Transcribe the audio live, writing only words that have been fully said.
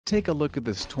Take a look at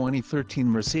this 2013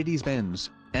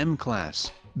 Mercedes-Benz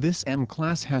M-Class. This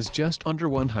M-Class has just under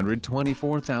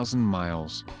 124,000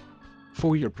 miles.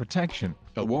 For your protection,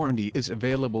 a warranty is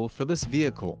available for this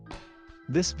vehicle.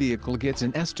 This vehicle gets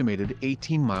an estimated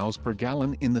 18 miles per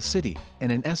gallon in the city,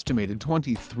 and an estimated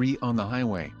 23 on the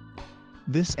highway.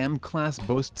 This M-Class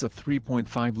boasts a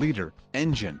 3.5-liter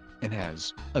engine, and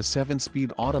has a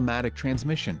 7-speed automatic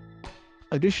transmission.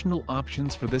 Additional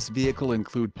options for this vehicle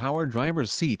include power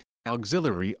driver's seat,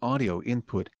 auxiliary audio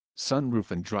input,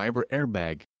 sunroof and driver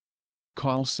airbag.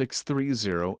 Call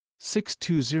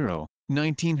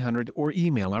 630-620-1900 or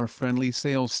email our friendly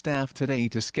sales staff today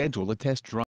to schedule a test drive.